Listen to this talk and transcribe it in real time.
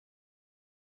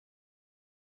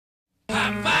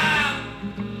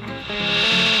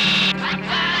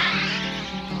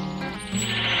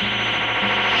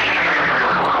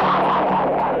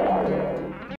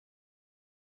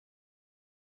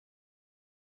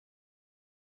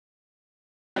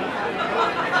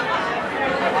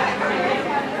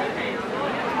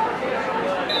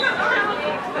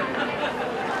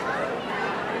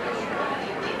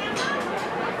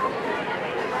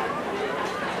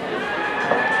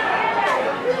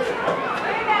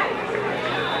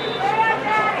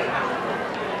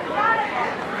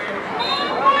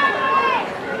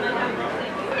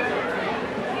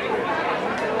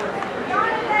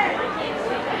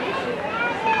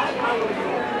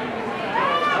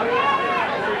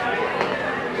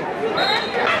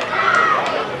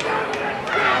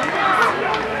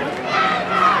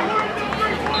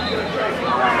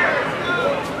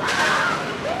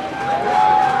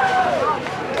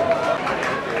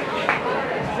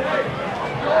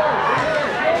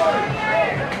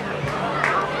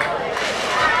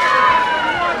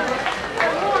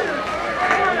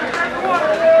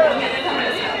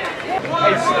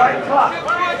Start the clock.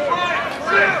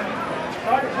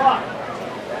 Start the clock.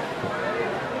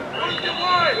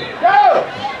 Go!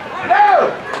 Go!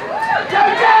 Go,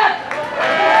 Jack!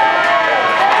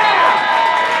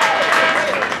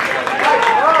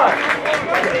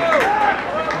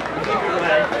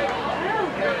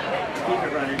 Keep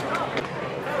it running.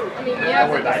 Don't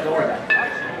worry about it. Don't worry about it.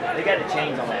 They got the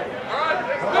chains on that.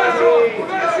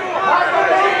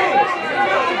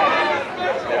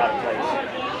 Get out of place.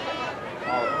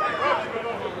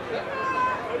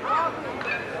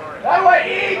 That way,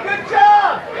 E! Good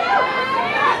job!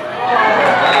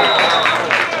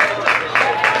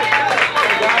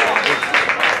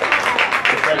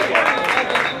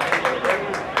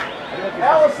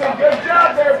 Allison, good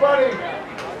job there, buddy!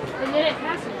 And then it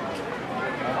passes.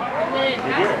 And then it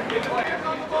passes.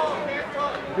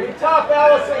 Be tough,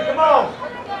 Allison, come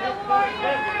on!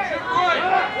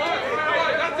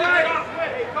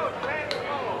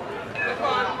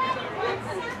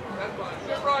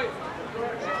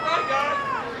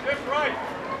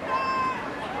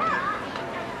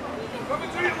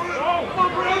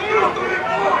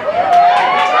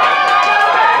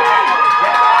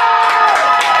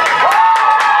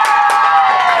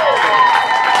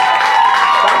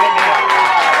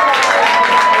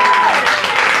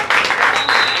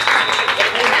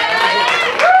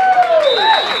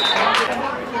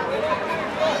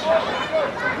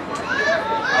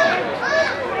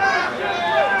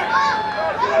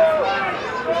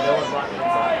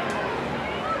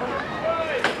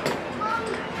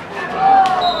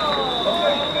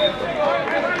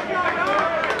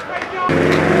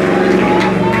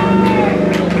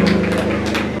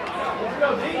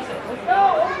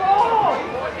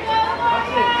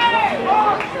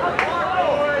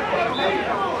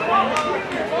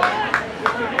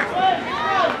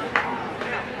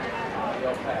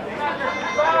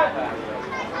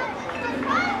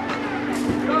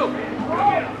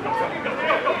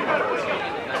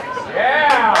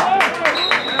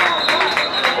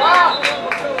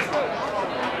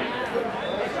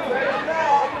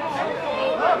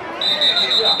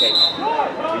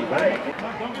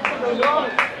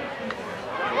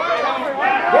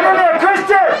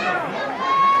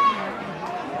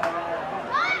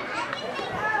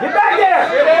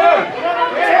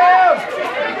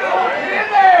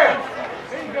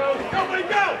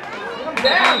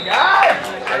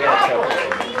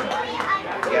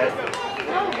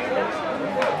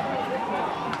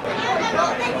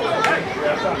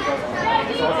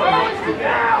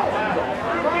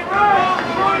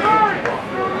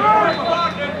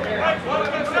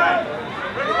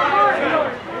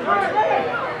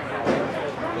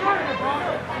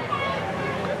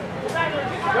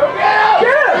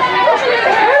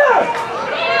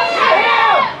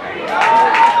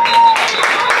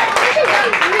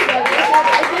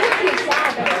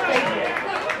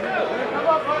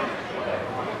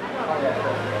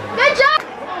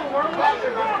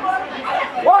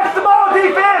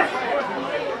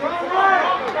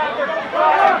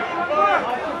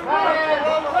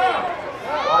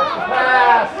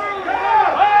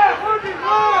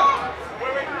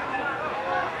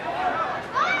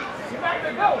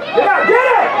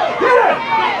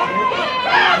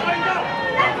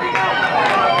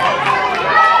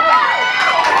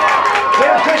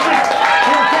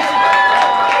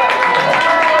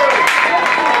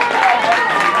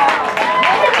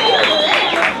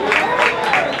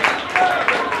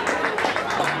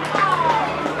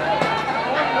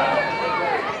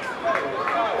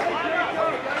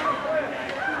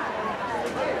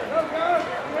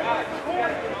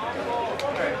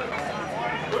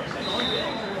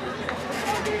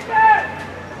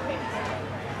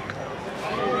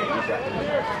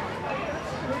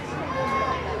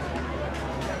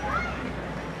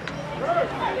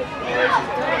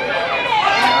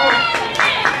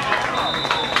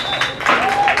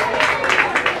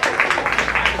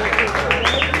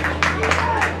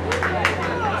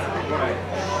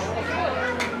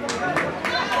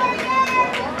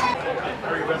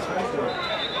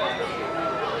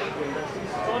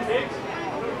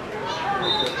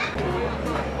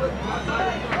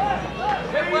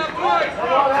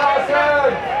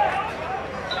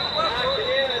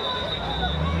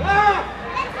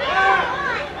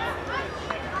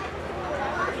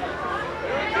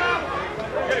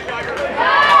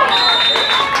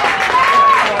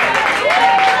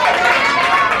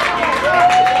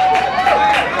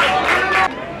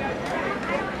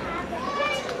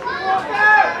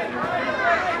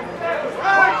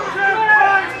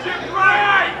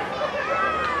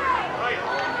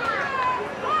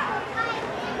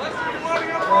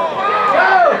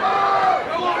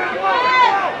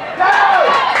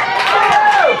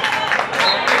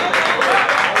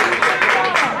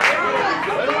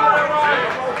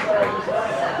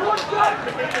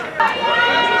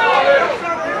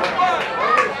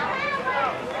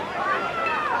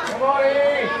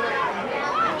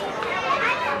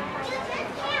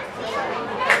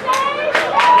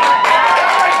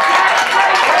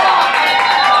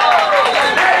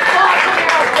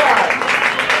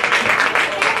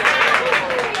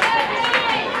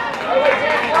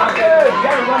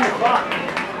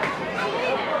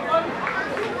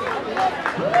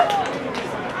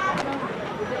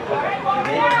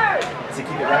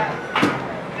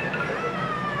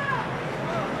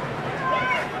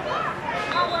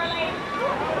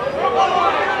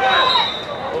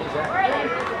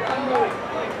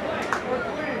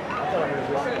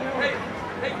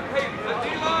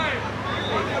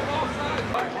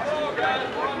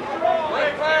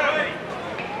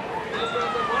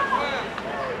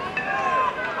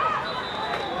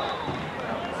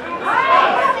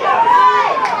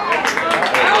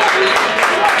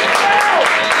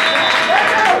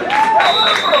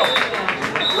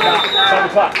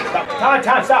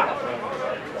 Time, stop.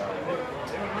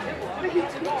 He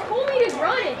told me to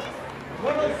run it.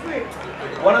 106.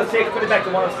 106, put it back to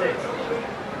 106.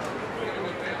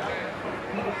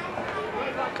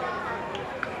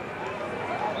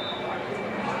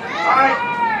 All right.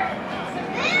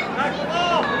 Back the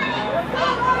ball.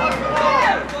 Watch the ball.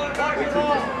 Watch the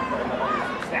ball.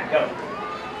 Snap, go.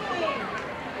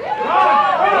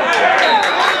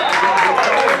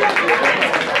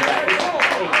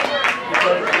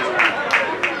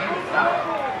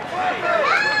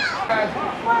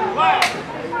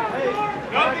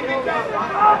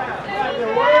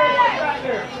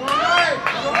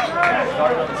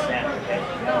 Start on the snap, okay?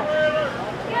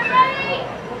 Get ready.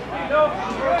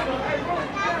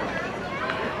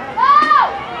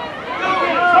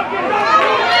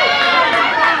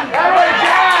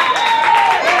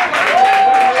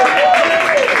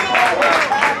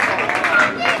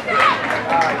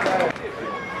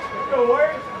 Go,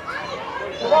 Warriors.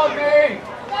 Come on, Dave.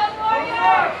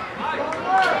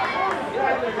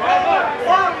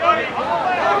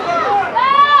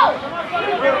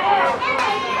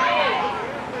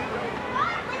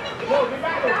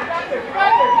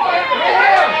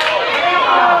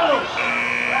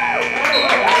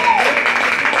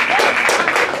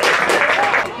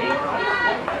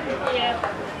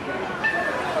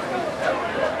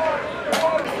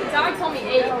 Dog told me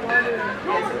 8.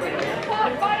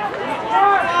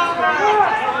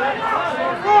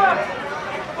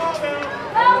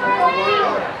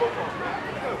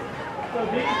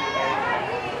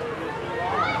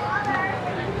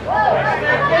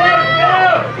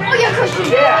 Oh yeah,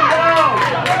 Christian!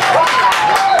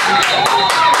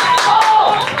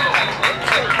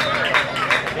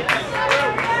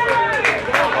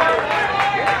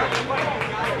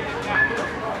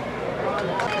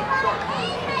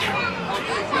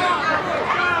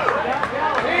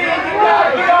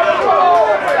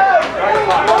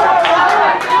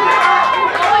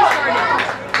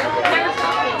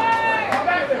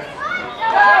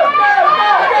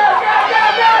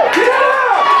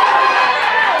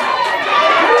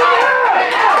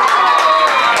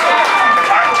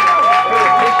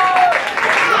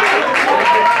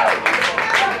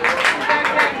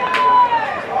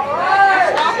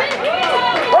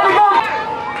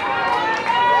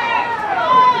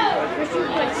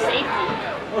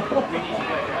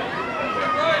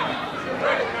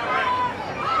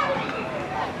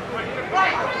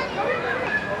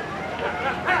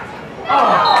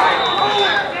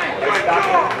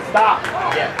 Stop.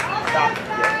 Yeah. Stop.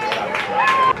 Yeah.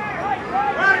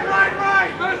 Right.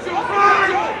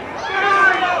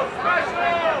 Special.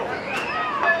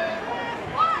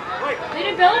 They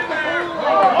developed the whole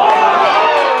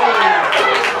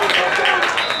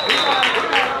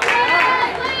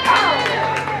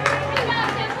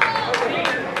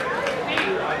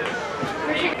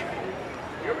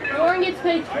Warren gets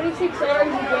paid 26 hours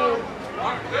a day.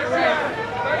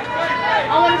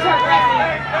 I want to start rapping.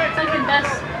 It's like the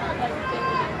best thing to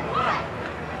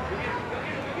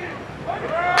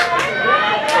do.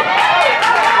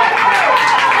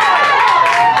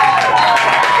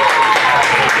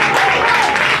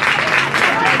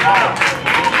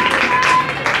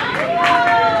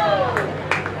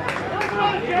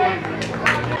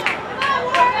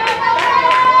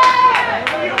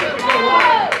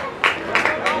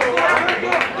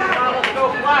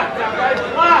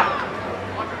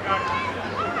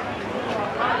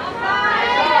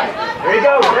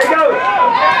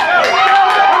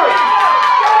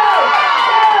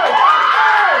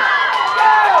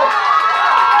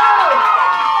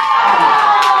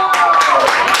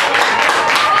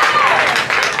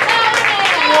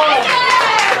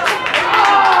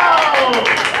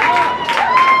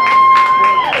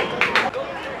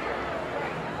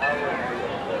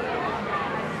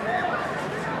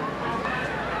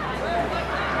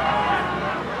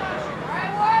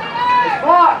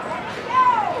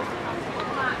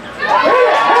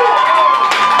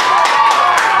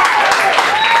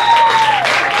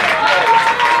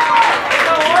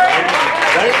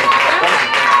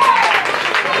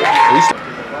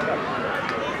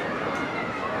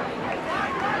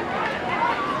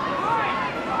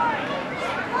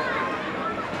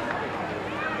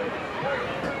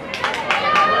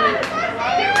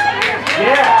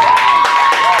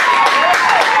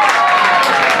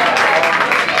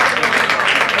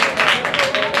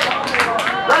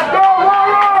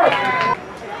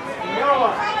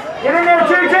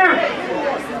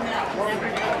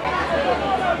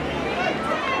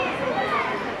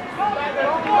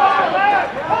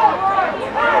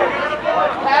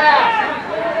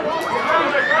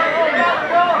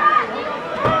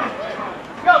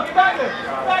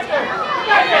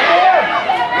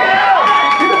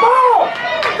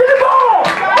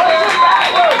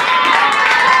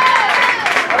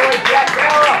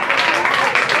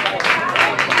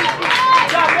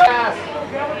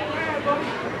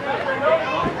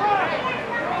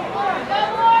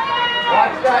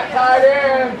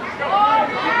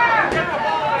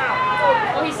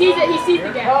 Oh, he sees it. He sees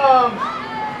the gap.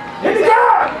 Hit the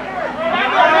gap!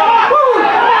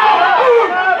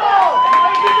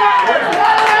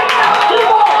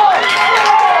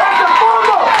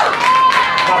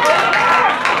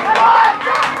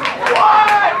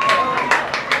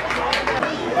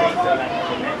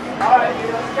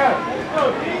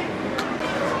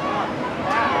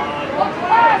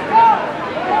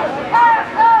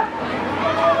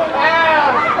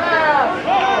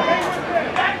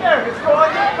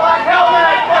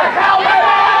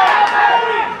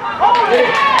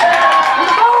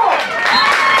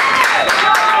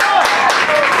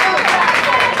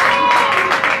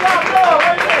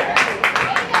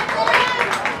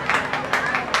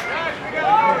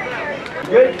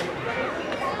 Good?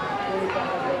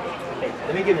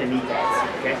 Let me give him the knee pads,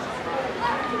 okay?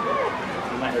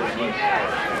 You might hurt his knee.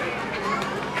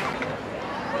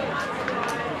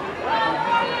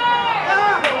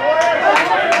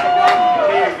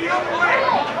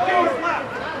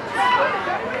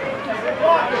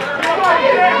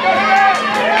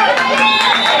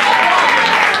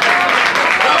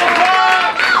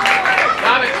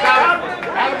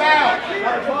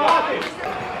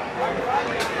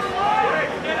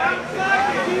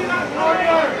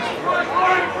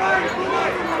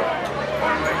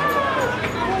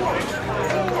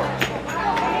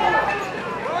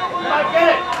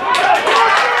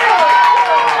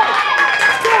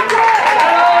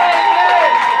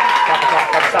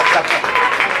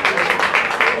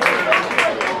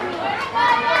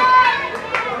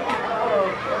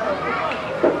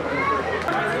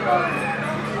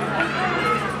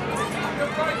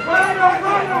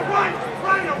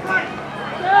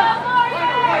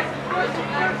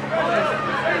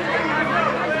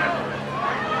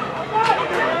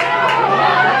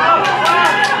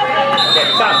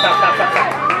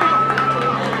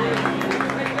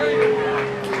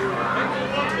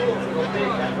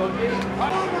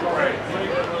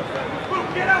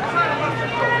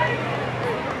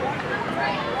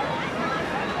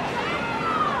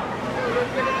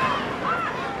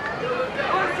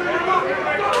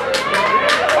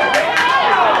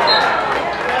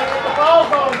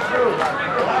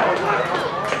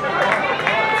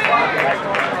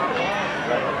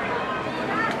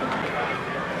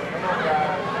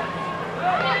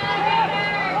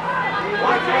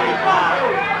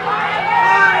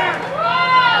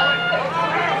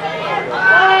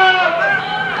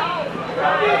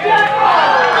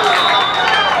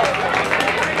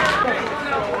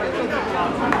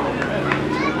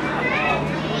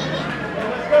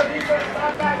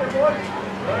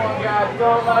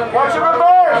 Watch your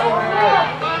reverse!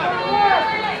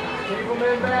 Keep them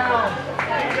in bounds.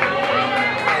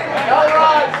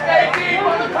 Elrod, stay deep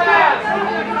on the pass.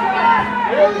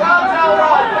 Here comes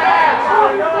Elrod. Pass.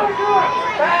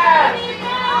 Pass.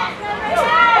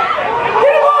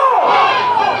 Get him all!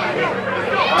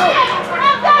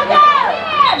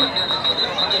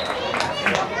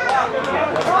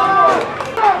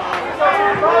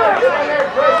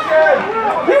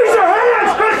 Use your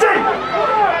hands, Christian!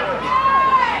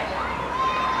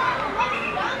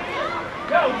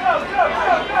 Go, go, go,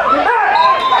 go, go!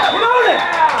 Hey! Get on it!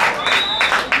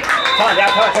 Come on,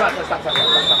 come on. Stop.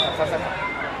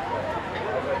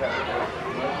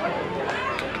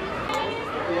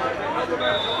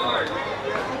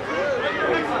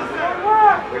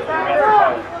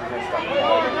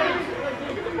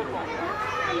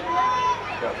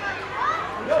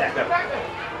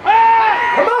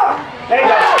 Come on! There you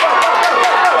go.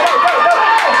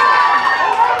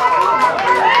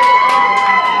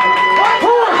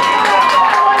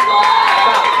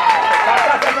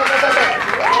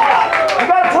 You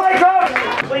gotta play, coach!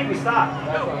 Completely stop.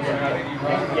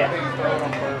 Yeah.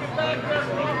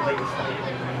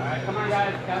 Come on,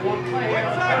 guys. Got one play.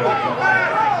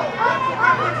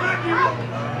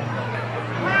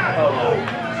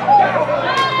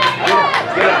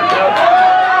 Good.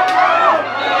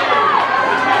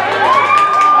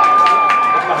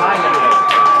 It's behind you.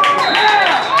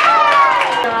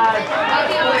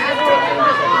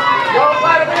 Don't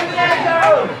let him in the end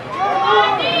zone!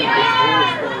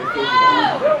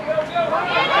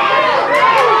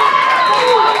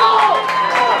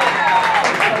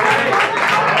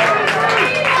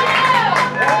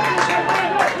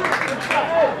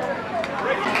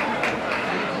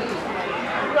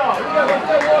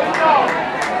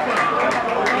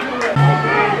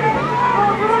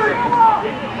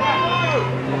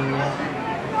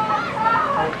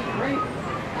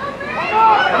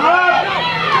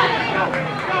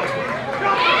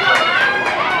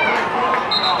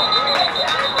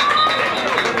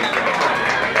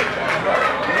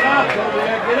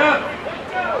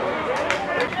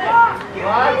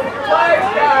 Right with your legs,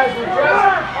 guys. We're just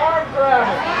arm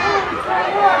grabbing.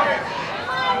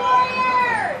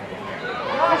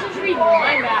 I should read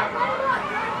linebacker.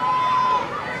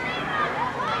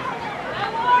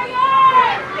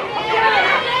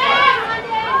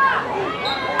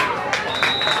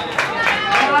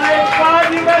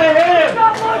 You better hit him.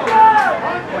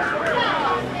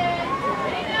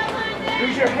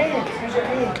 Use your hands. Use your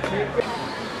hands.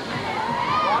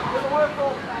 Walk to the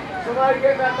whistle. Somebody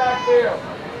get in that backfield.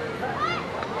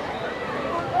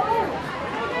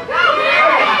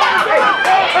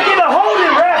 Look at the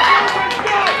holding, ref.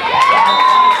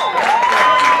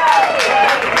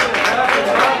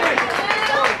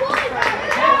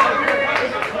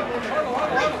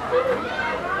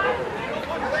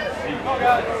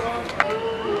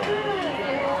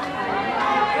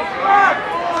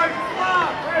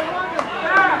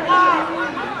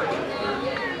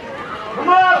 Come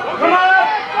up! Come up!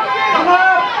 Come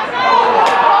up!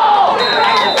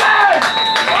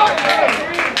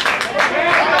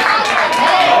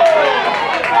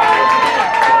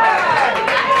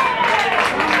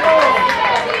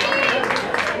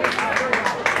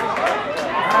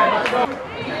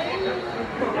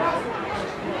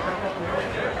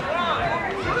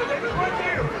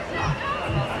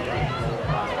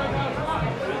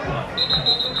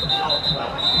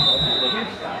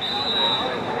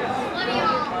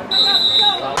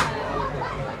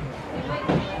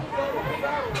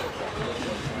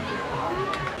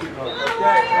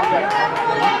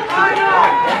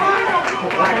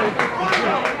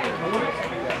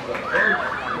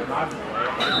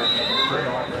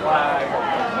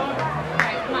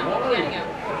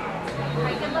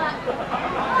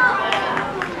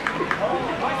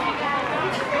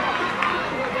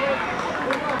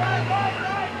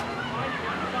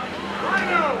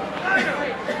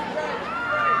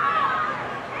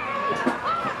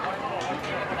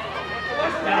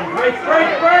 Break, break,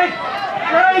 break!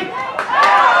 Break!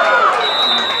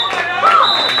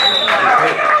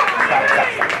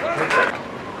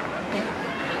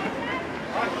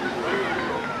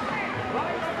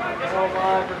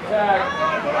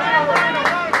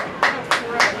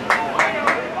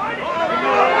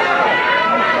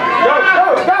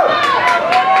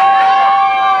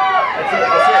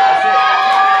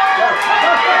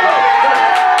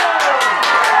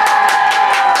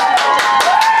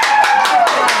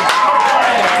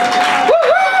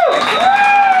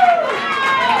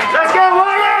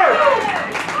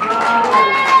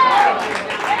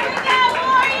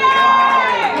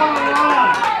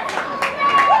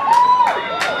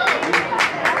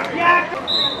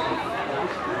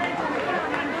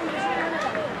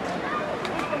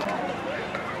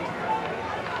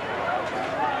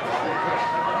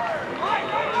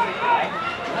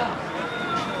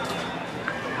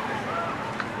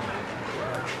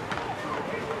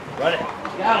 Run it.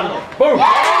 Boom!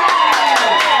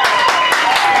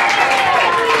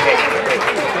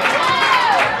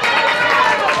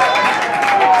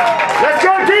 Let's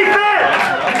go defense!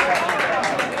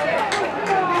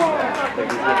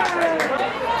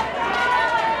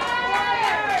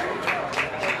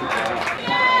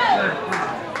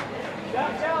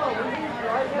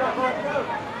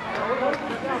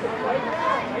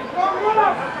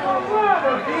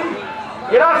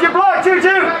 Get off your block,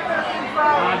 2-2!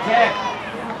 Come on, Jack.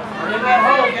 Get in that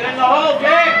hole. Get in the hole,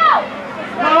 Jack.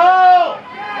 The hole!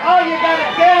 Oh, you got it.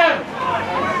 Get him.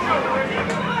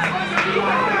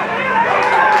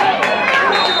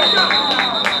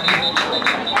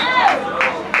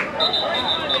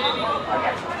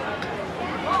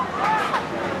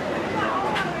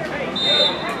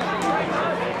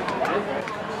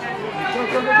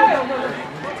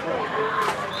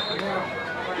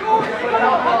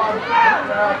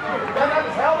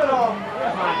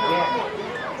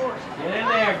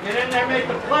 Get in there, make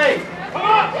the play. Come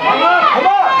on, come on, come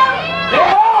on. Get the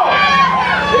ball.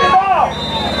 Get the ball.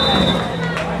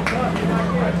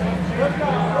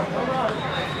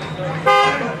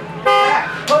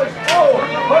 Push forward.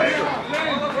 Push it.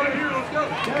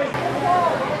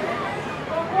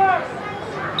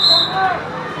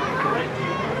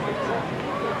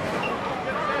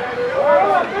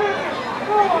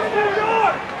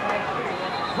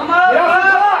 Come on. Get off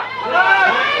the top.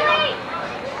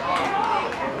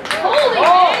 Holy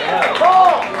Ball. man!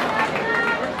 Ball.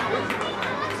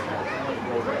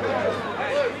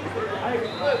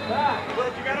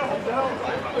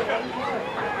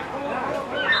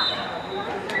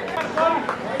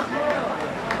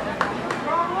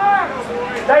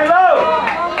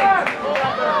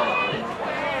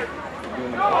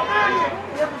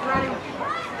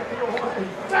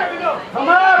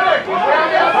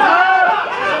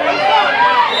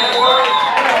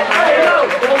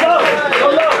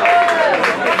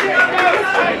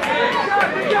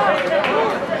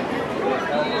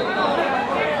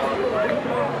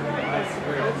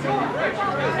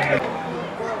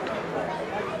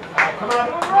 Come on.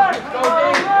 Go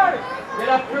deep. Get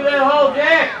up through that hole,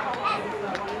 Jack.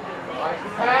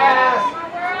 Pass.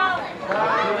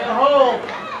 Through that hole.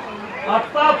 Up,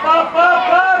 up, up,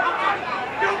 up, up.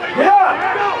 Yeah.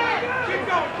 Keep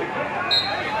going.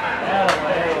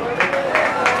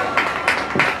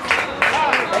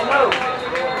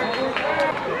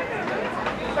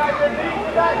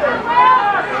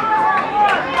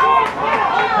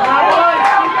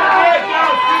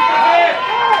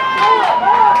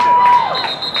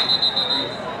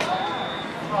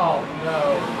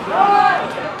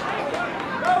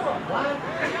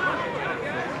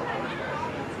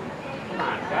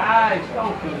 Guys,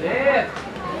 don't do this.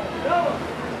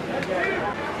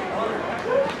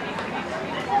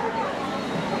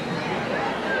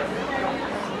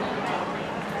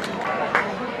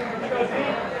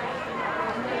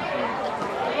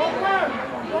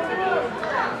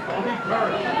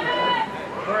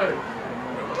 Bird.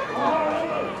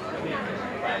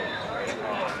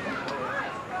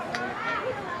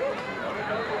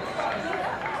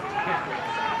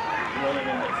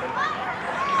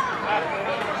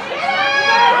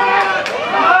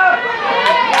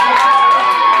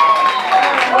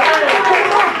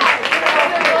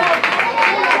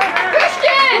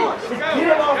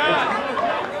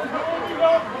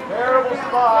 Terrible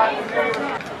spot.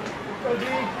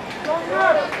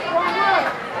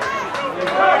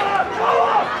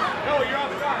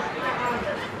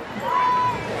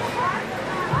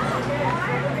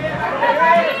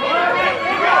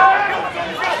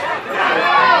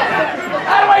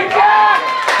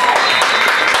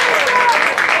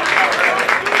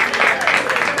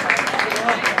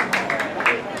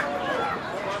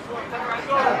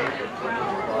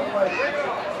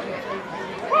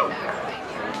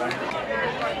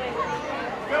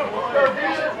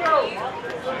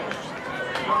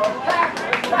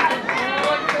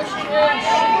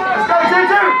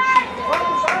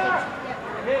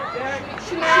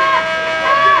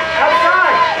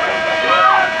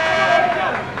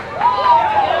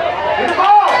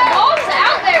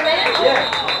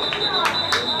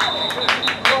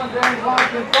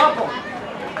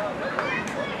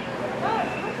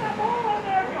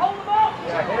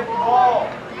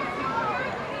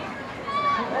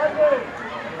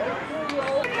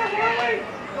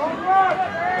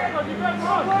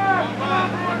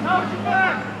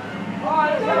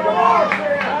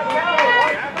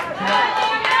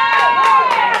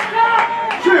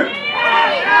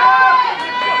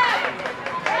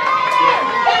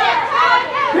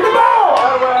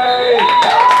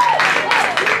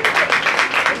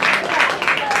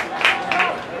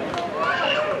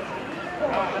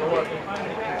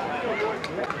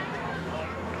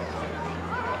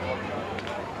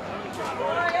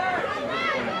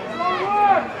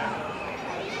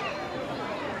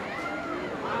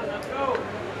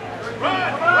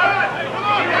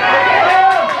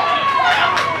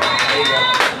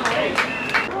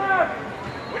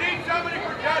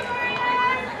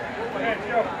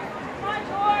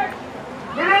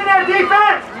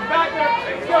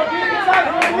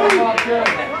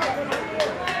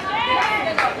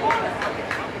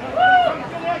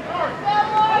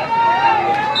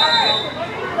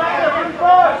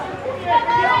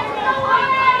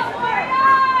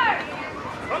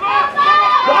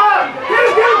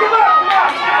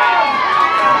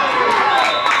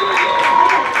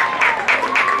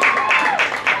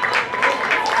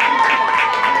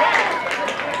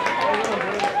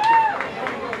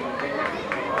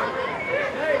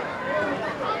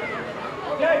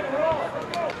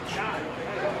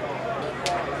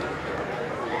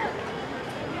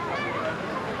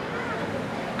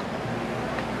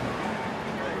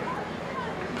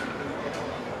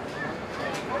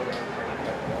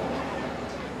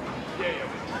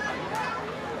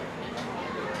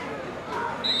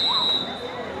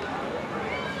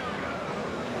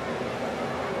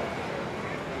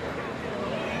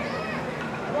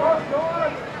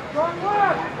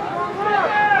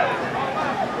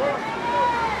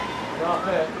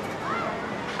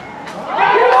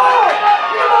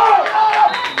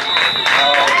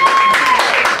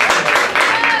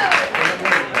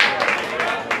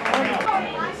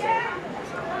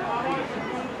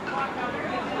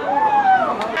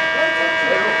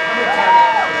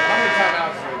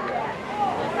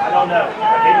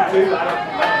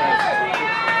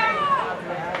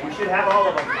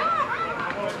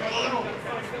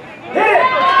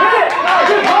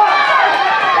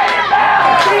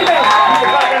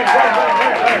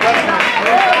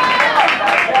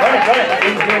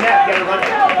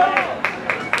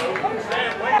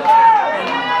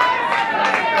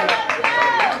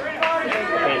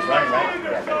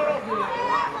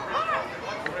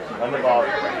 Run the ball.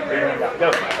 Bring your hands out.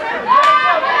 Go.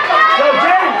 Go,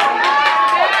 James!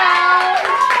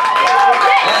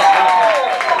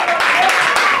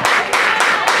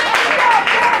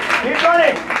 Keep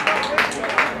running!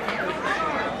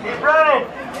 Keep running!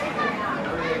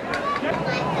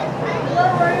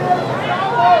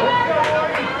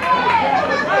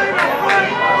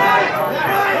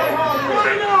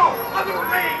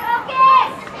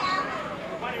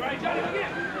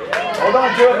 Hold on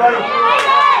to it, buddy.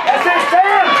 That's it,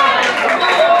 Sam!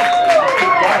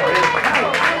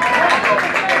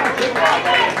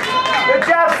 Good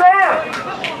job, Sam!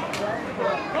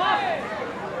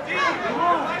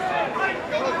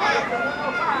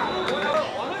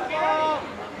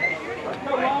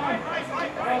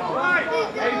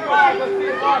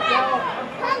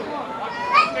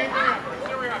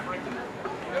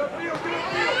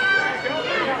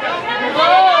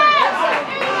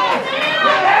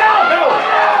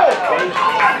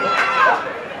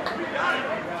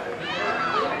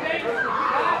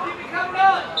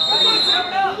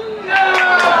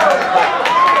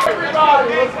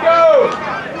 Everybody, let's go!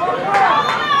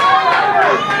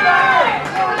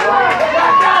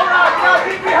 Back out, Rock! Now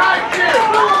keep behind you!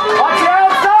 Watch the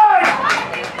outside!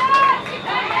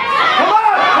 Come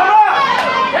on! Come on!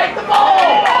 Take the ball!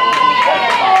 Take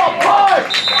the ball!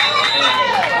 Push!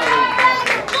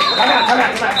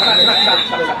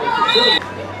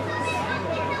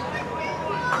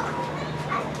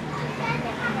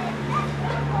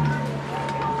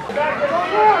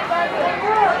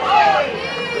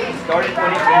 Start it when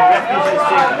the ref gives you a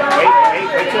signal.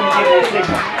 Wait till he gives you a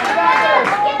signal.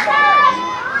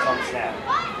 On the snap.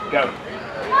 Go.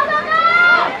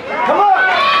 Come on!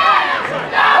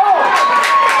 Oh!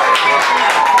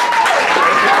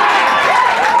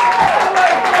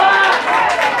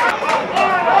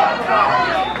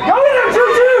 Go in there,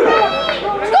 Juju!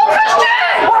 Go,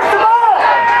 Christian! Watch the ball!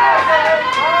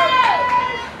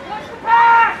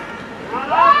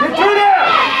 Get through there!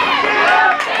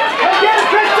 Go get it,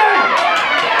 Christian!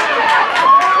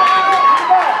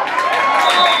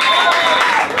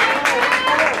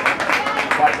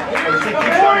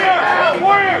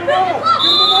 Warrior!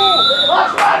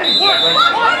 Watch Roddy!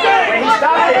 When he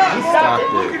stopped it, he stopped it.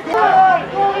 Come on!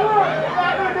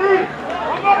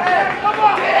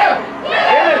 Get him!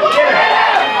 Get him, get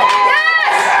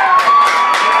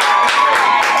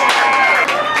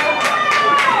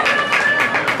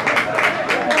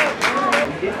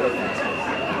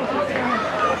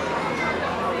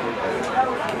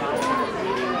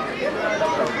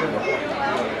him!